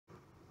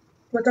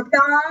What's up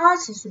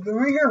guys, it's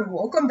Boomer here and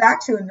welcome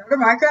back to another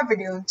Minecraft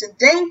video.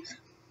 Today,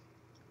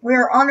 we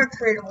are on a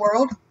creative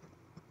world.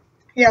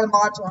 Yeah, the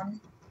mods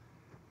one.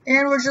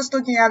 And we're just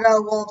looking at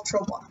a wall of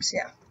troll blocks,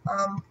 yeah.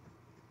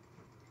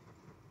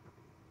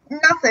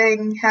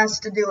 Nothing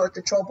has to do with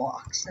the troll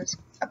blocks this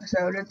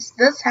episode. It's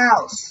this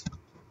house.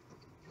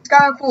 It's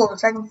kind of cool, the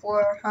second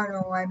floor. I don't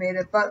know why I made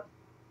it, but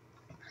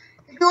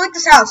if you like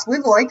this house,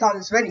 leave a like on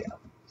this video.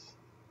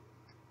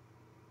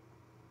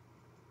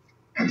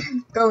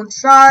 Go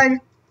inside.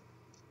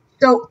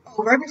 So,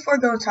 right before I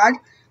go inside,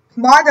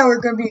 the mod that we're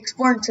going to be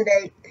exploring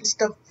today is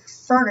the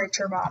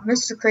furniture mod,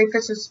 Mr.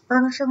 Crayfish's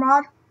furniture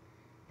mod,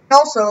 and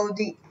also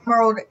the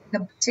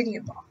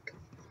emerald-obsidian mod.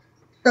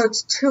 So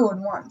it's 2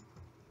 in 1.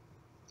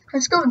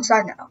 Let's go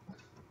inside now.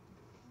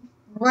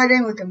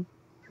 Lighting, we can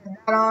turn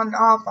that on,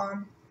 off,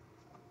 on.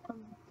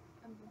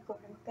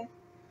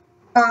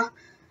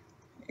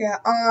 Yeah,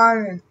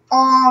 on and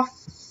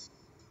off.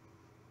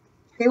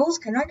 Tables,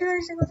 can I do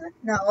anything with it?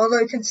 No, although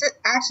you can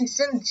actually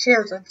sit in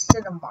chairs, like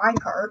sit in a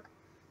minecart.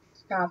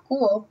 It's kind of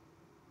cool.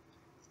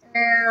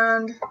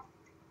 And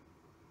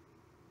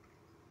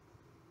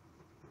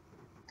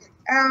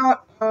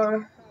out. I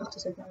have to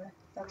say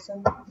that's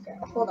okay.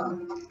 Hold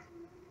on.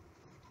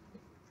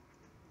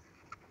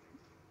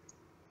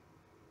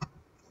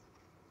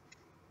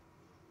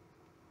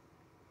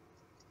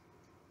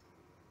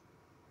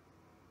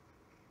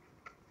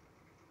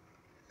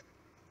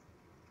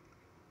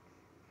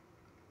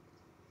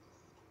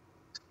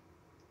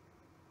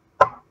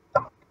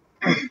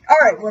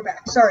 Alright, we're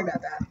back. Sorry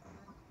about that.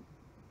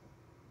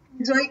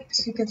 These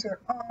lights you can turn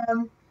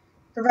on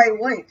the right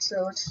light,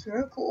 so it's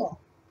really cool.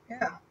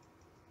 Yeah.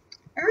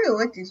 I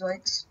really like these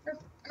lights. They're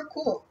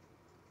cool.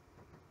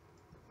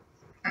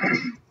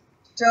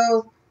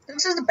 So,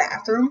 this is the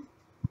bathroom.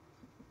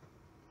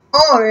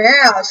 Oh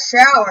yeah,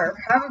 shower.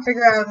 Haven't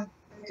figured out how to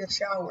make the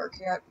shower work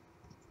yet.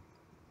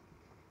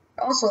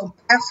 Also,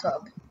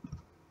 bathtub.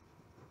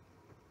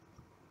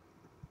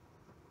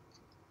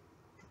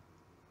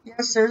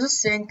 Yes, there's a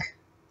sink.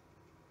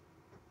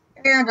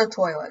 And a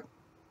toilet.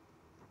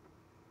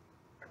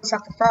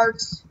 Except for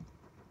farts.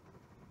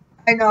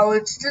 I know,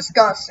 it's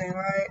disgusting,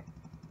 right?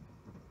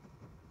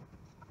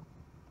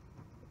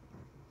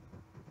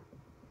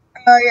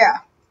 Yeah.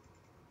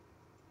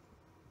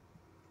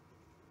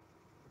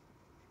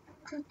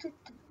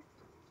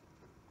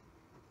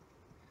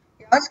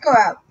 Yeah, let's go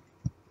out.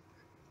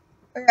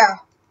 But yeah.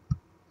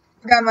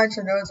 I gotta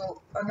mention there was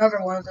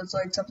another one of those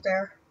lights up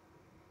there.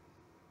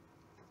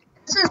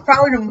 This is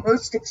probably the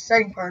most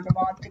exciting part of the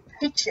mod, the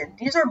kitchen.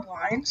 These are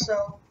blinds,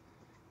 so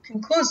you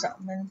can close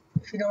them, and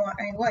if you don't want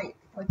any light,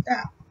 like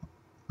that.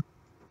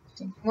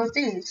 Same thing with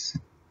these.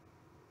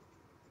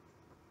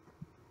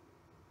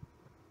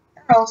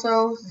 And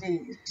also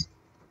these.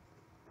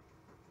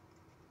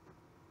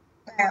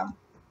 Bam.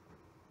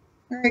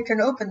 Then you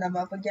can open them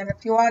up again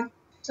if you want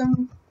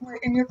some light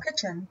in your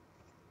kitchen.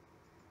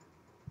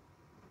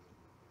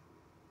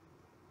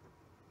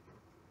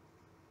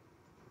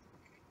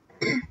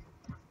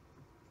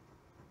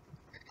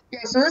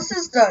 Yeah, so this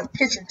is the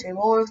kitchen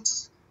table.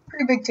 It's a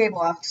pretty big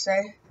table, I have to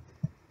say.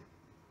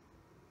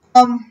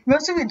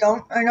 Most of you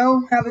don't. I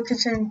know have a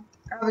table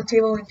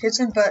in the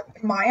kitchen, but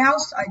in my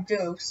house I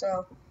do,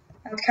 so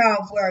that's kind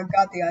of where I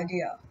got the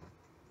idea.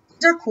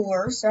 These are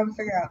coolers, so I haven't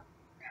figured out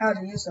how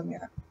to use them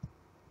yet.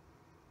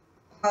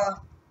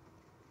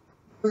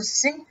 There's a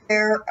sink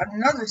there,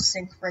 another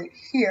sink right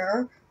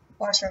here.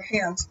 Wash our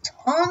hands.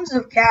 Tons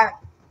of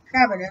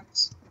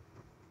cabinets.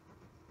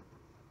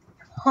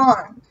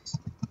 Tons.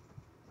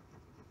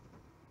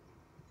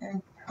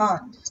 And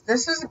tons.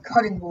 This is a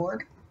cutting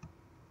board.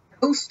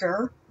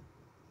 Toaster.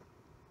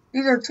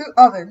 These are 2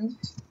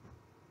 ovens.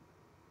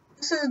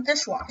 This is a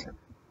dishwasher.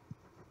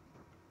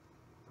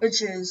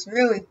 Which is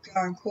really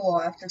darn cool,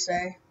 I have to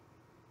say.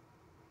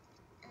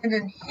 And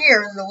then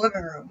here is the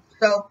living room.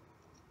 So,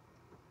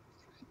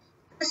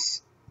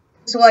 this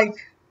is like,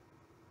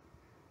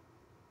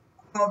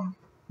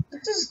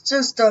 this is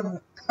just kind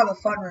of a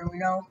fun room, you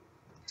know,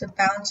 to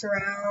bounce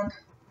around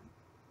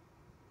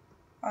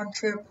on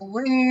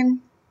trampoline,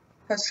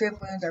 because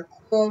trampolines are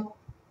cool.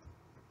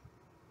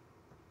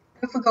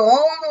 If we go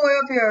all the way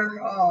up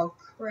here, oh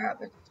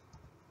crap,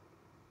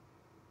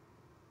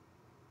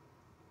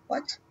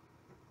 what?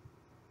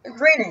 It's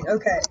raining,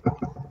 okay.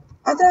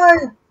 I thought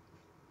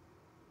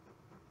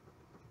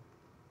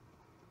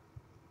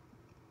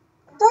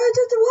I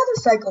did the water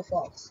cycle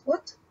false.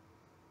 What?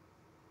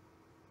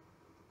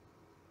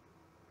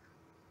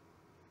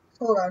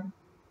 Hold on.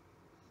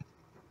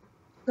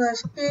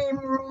 Slash game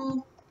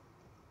rule.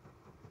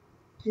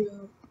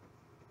 Do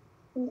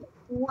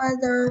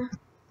weather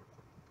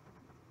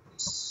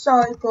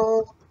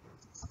cycle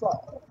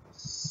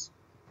false.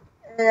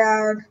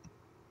 And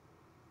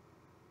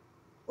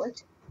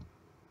what?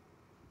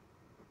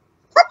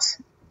 What?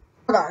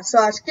 Hold on.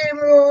 Slash game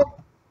rule.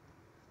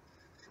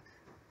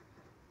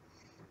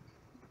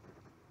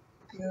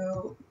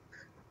 Do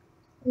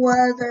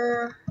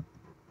weather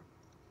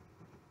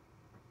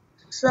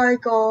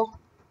cycle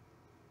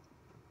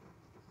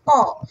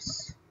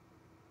false.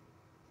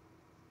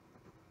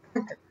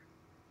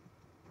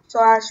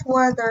 slash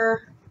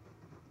weather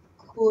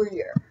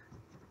clear.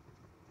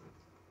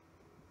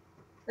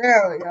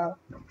 There we go.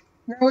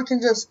 Now we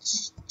can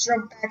just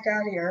jump back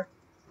out here.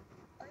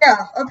 Yeah,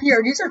 up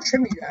here. These are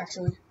chimneys,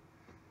 actually.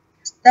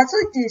 That's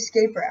like the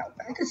escape route.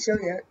 I could show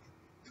you it.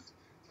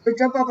 So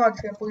jump up on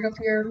trampoline up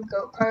here,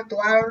 go climb up the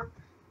ladder.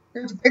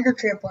 There's a bigger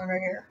trampoline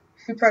right here.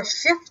 If you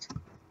press shift,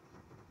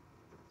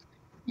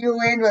 you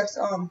land with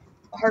a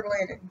hard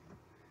landing.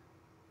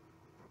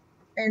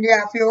 And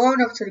yeah, if you're low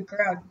enough to the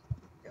ground,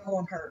 it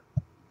won't hurt.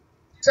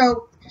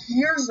 So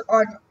here's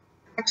an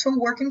actual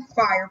working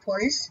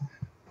fireplace.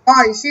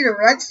 Oh, you see the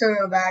redstone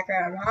in the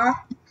background, huh?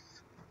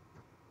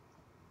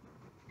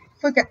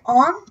 Click it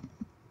on.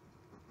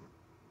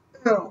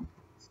 Boom.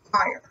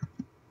 Fire.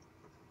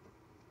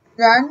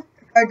 Then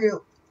I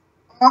do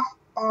off,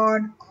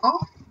 on,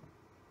 off.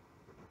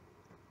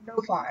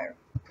 No fire.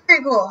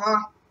 Pretty cool,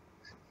 huh?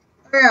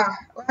 Oh, yeah,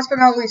 last but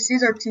not least,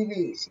 these are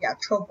TVs. Yeah,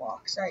 troll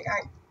blocks.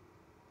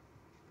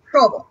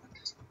 Troll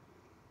blocks.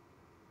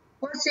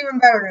 What's even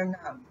better than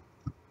them?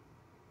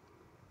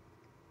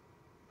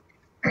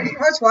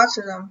 Let's watch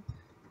them.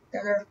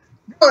 They're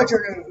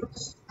villager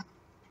news.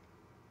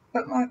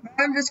 But my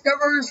man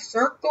discovers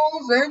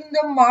circles in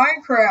the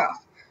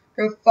Minecraft.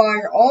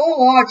 Defy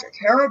all logic.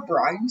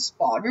 Herobrine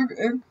spotted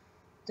in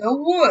the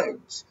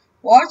woods.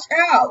 Watch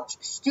out.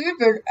 Steve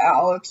and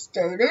Alex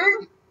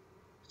stated.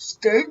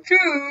 Stay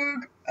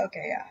tuned.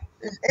 Okay, yeah.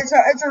 It's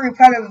a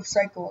repetitive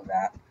cycle of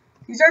that.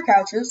 These are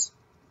couches.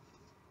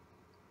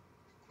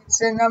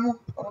 It's in them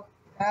a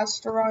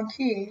restaurant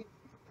key.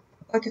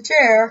 Like a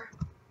chair.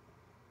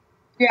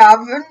 Yeah,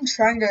 I've been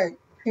trying to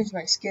change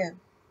my skin.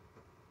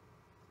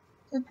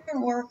 It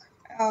didn't work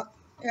out.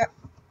 Yeah.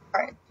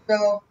 Alright,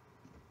 so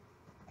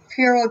up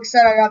here, like I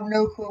said, I have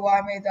no clue why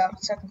I made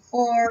that second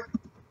floor.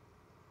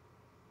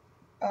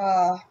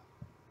 And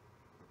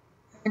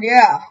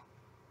yeah.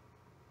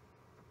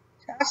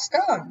 That's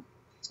done.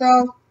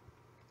 So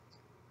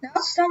now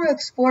it's time to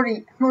explore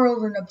the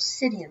emerald and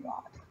obsidian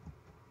mod.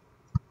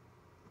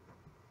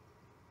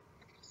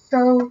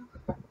 So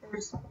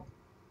there's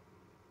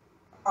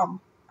I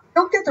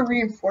don't get the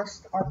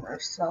reinforced armor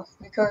stuff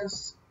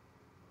because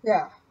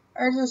yeah,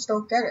 I just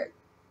don't get it.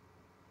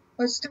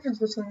 What's the difference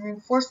between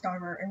reinforced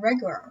armor and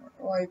regular armor?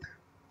 Like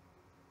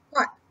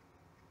what?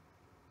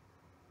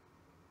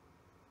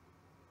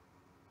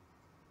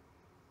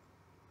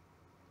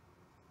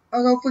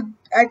 Although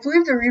I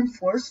believe the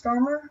reinforced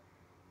armor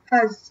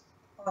has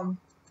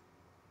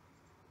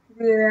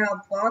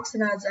blocks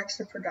and has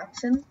extra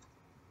production.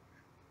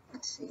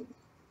 Let's see.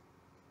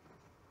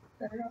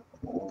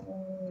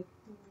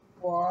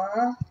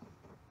 What?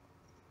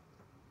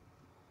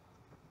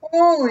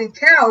 Holy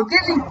cow! It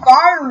gives me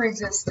fire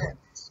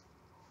resistance.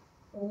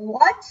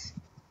 What?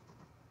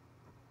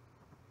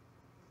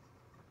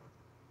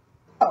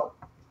 Oh.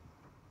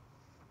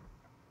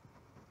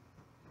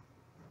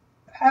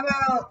 How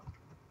about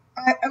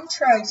I'm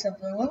trying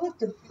something. What would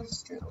the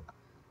boost do?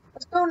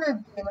 Let's go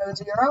into game mode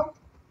 0.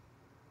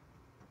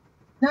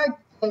 Not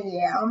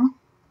game.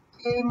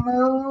 Game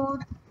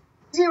mode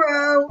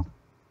 0.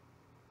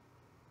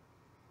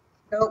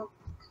 Nope.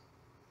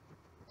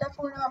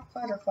 Definitely not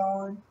fighter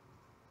falling.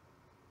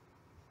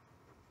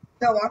 Is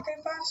that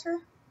walking faster?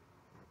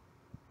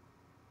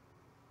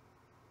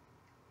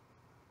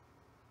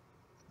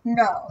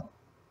 No.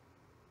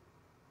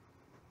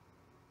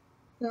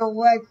 The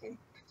leggings.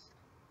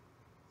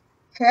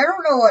 Okay, I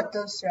don't know what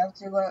those straps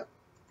do, but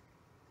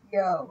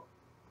yo.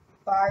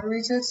 Fire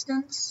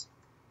resistance?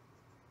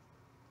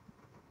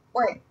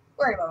 Wait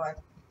a moment.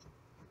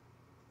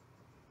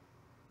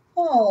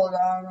 Hold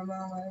on a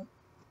moment.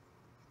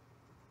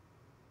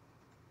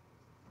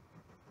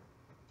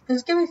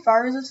 Does it give me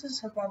fire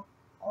resistance above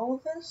all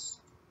of this?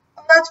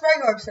 Oh, that's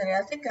regular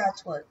obsidian. I think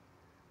that's what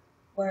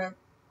it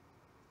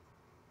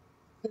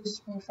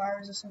gives me fire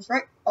resistance,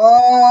 right?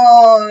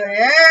 Oh,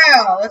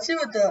 yeah! Let's see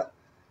what the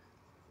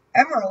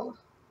emerald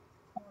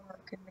armor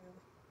can do.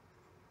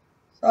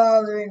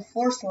 So, the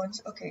reinforced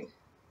ones. Okay.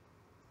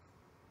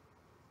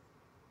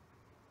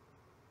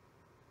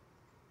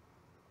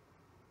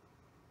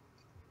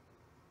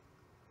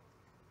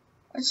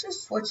 Let's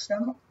just switch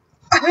them.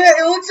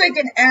 It looks like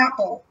an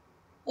apple.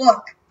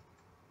 Look.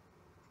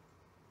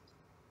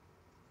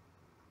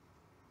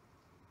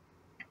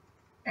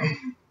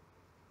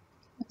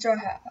 Which I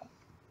have.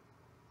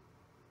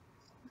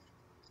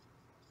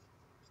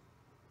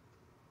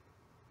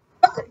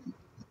 Nothing.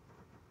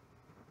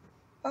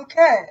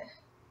 Okay.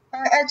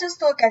 I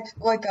just look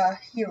like a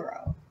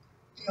hero.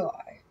 Do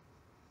I?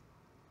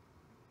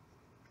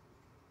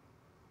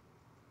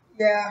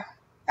 Yeah.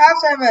 I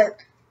have to have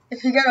it.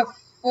 If you get a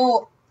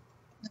full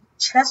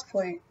chest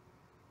plate,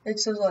 it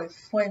says like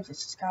flames, which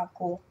is kind of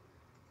cool.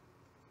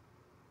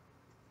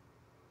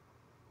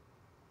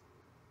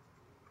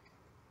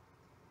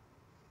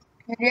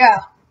 And yeah,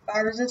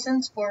 fire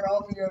resistance for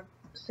all of your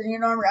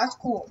obsidian armor. That's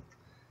cool.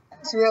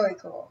 That's really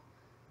cool.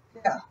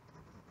 Yeah.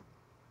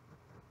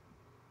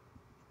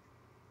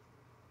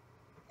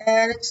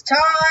 And it's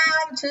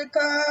time to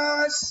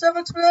cause some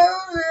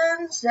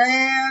explosions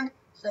and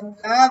some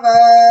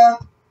lava.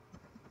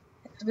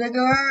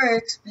 bigger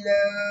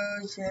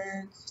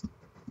explosions.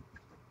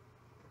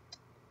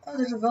 Oh,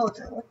 there's a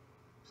villager. What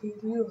do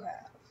you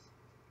have?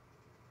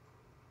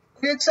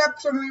 Do you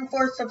accept some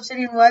reinforced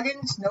obsidian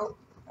leggings? Nope.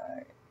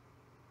 Alright.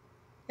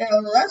 Yeah,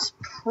 well, that's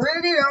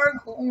pretty darn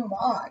cool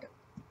mod.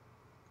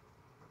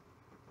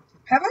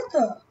 How about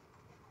the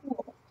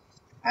tools?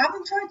 I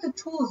haven't tried the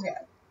tools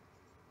yet.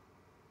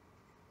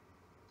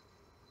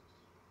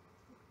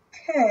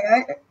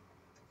 Okay,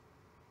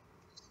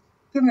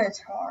 give me a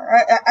tar.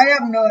 I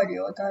have no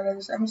idea what that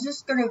is. I'm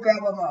just gonna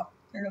grab them up.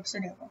 An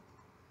obsidian one.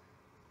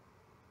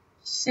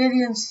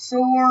 Obsidian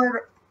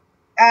sword,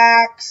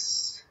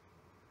 axe.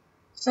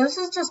 So this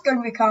is just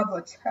gonna be kind of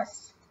a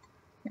test,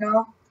 you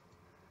know?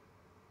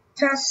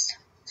 Test.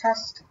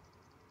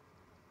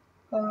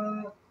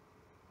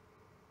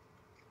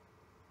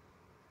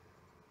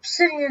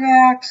 Obsidian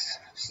axe,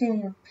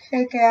 obsidian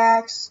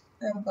pickaxe,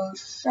 and both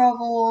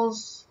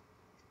shovels.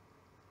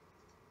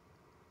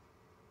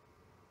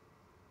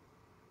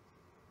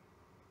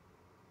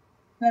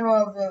 Then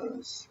one of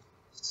those.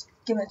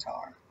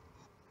 Scimitar.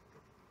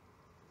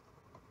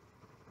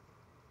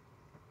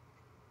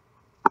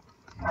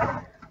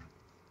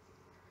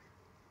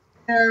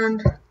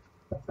 And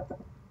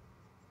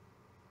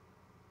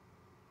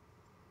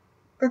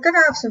we're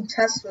gonna have some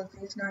tests with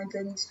these 9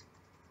 things.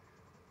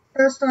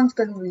 First one's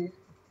gonna be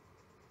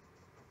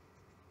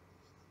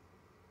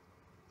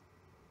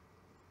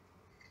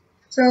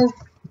so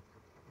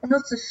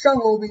notice the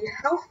shovel will be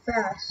how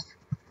fast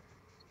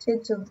it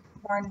takes to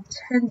mine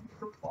 10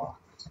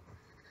 blocks.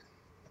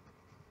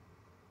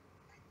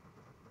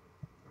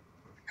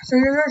 So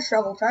here's our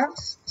shovel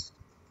tests.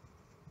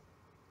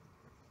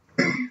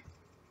 The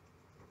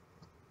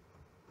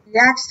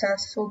axe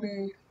test will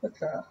be with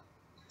the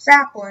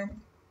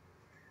sapling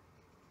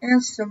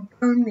and some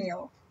bone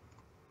meal.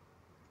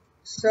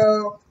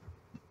 So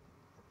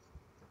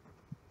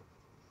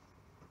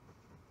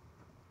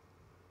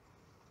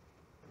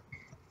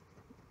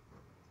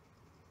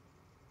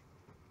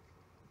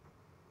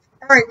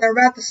alright, they're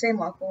about the same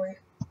luckily.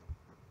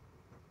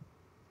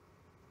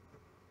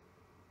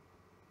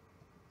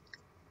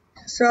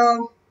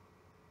 So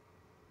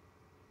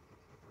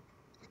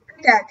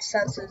pickaxe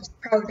test is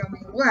probably gonna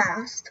be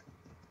last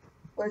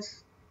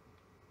with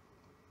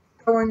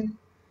going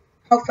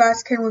how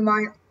fast can we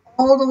mine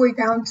all the way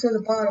down to the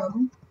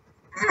bottom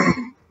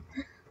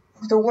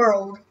of the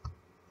world,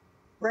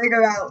 right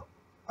about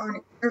on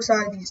the other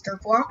side of these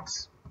dirt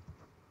blocks.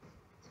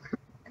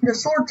 And the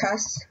sword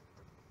test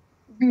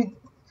would be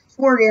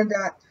sword and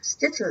that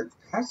Stitcher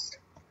test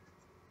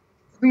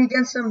would be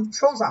against some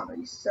troll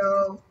zombies.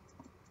 So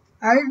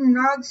I'm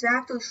not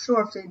exactly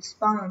sure if they'd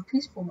spawn on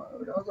peaceful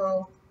mode,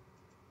 although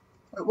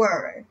wait, where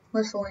are they?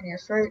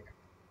 Miscellaneous, right?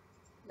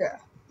 Yeah.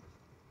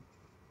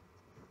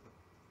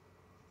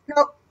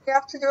 Nope, you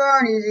have to do it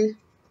on easy.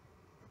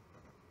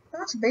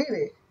 That's a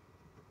baby.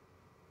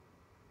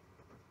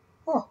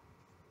 Oh.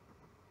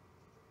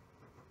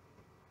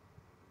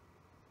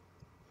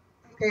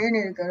 Okay, I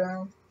need to go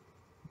down.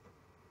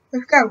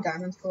 Let's grab a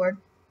diamond sword.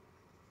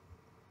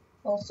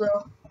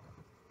 Also,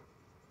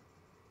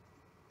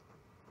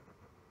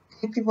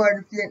 people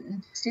are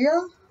in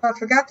steel. I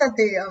forgot that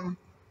they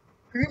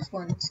produce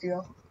one in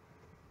steel.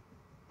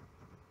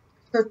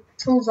 The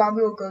tool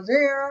zombie will go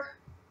there.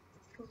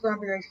 Tool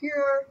zombie right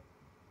here.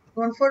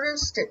 One for the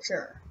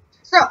Stitcher.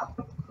 So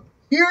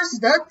here's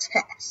the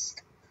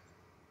test.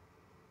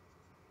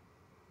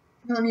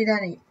 Don't need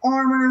any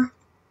armor.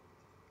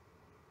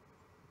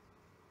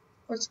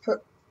 Let's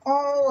put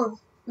all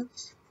of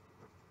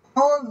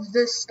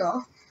this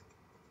stuff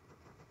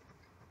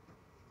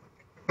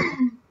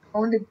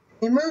on to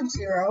game mode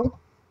 0.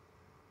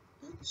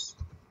 Oops.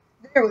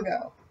 There we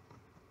go.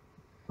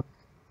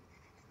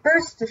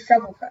 First, the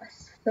shovel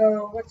test.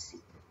 So let's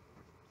see.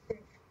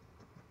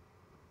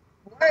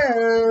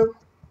 Whoa,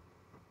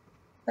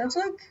 that's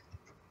like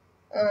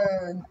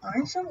an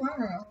iron shovel. I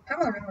don't know. How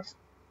about emerald?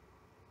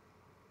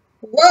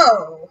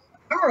 Whoa,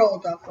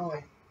 emerald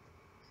definitely.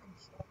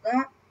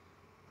 That.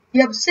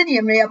 The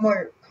obsidian may have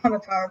more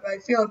combat power, but I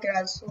feel like it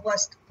has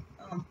less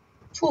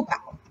tool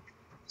power.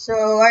 So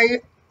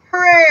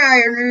hooray!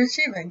 I earned an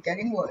achievement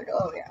getting wood.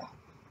 Oh yeah.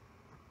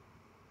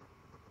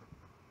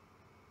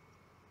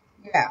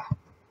 Yeah,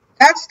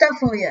 that's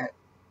definitely it.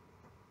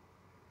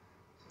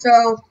 So,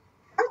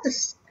 I have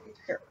this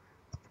here.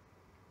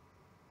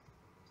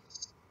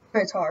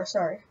 Guitar,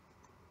 sorry.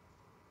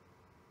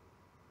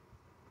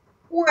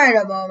 Wait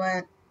a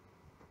moment.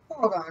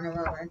 Hold on a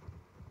moment.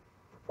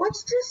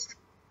 Let's just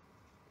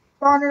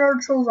spawn an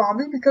archer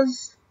zombie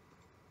because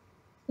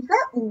is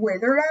that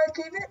wither that I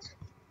gave it?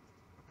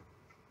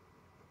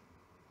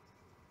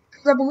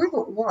 Because I believe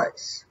it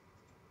was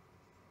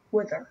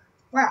wither.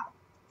 Wow.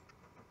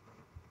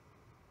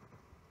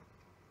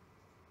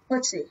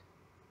 Let's see.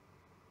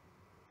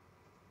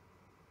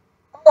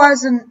 Oh,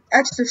 as an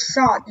extra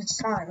shot each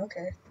time.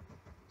 Okay.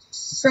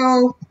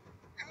 So,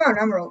 how about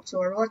an emerald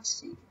sword? Let's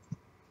see.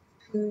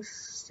 2,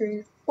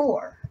 3,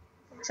 4.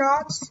 4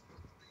 shots.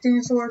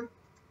 Steam sword.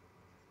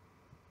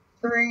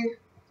 3.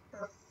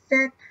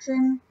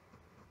 Perfection.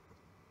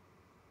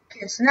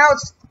 Okay, so now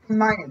it's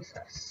mining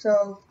test.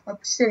 So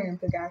obsidian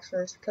pickaxe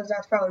first, because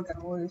that's probably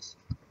gonna lose.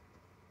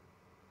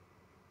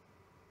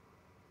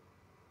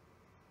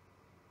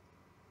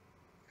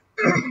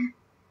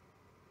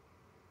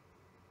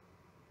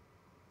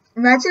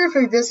 Imagine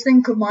if this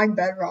thing could mine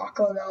bedrock.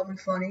 Oh, that would be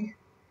funny.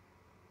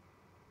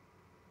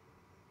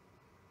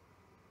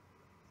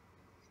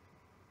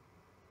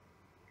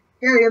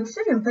 Yeah, the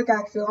obsidian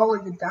pickaxe is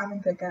always the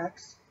diamond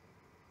pickaxe.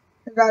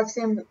 About the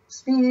same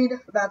speed,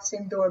 about the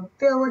same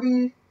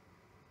durability.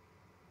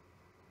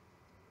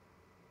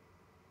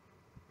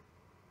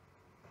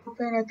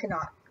 Open it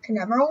cannot. Can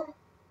emerald?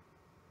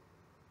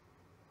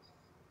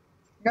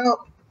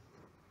 Nope.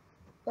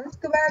 Let's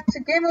go back to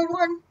game mode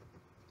 1.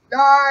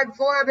 Die,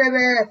 fly,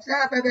 baby!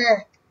 Fly, baby!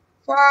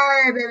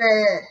 Fly,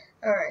 baby!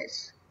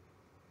 Alright.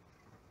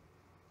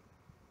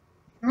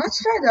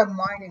 Let's try the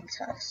mining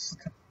test.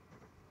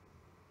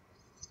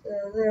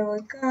 So there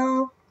we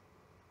go.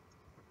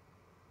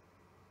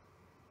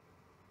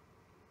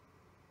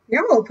 The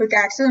emerald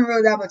pickaxe isn't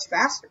really that much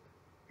faster,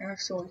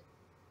 actually.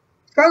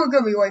 It's probably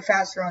gonna be way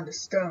faster on the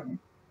stone.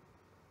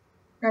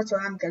 That's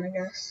what I'm gonna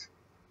guess.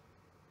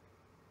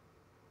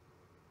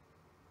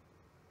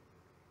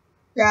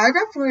 Yeah, it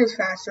definitely is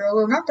faster,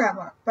 although not that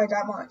much, by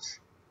that much.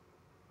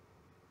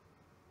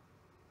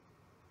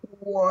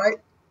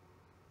 What?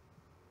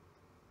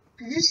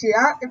 Did you see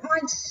that? It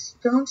mines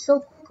stone so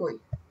quickly.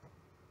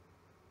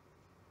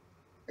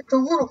 It's a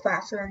little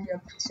faster than the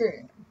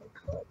obsidian.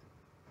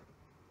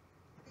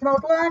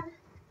 Mode 1?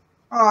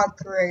 Oh,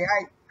 great.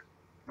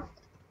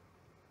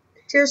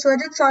 Seriously, I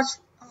did such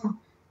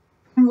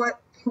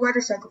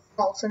weather cycle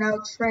fall, so now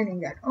it's raining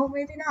again. Oh,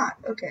 maybe not.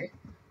 Okay.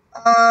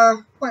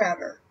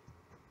 Whatever.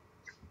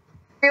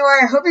 Anyway,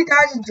 I hope you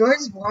guys enjoyed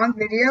this long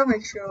video.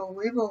 Make sure to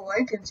leave a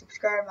like and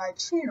subscribe to my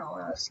channel.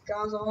 I'll see you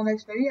guys all in the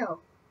next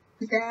video.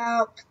 Peace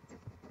out.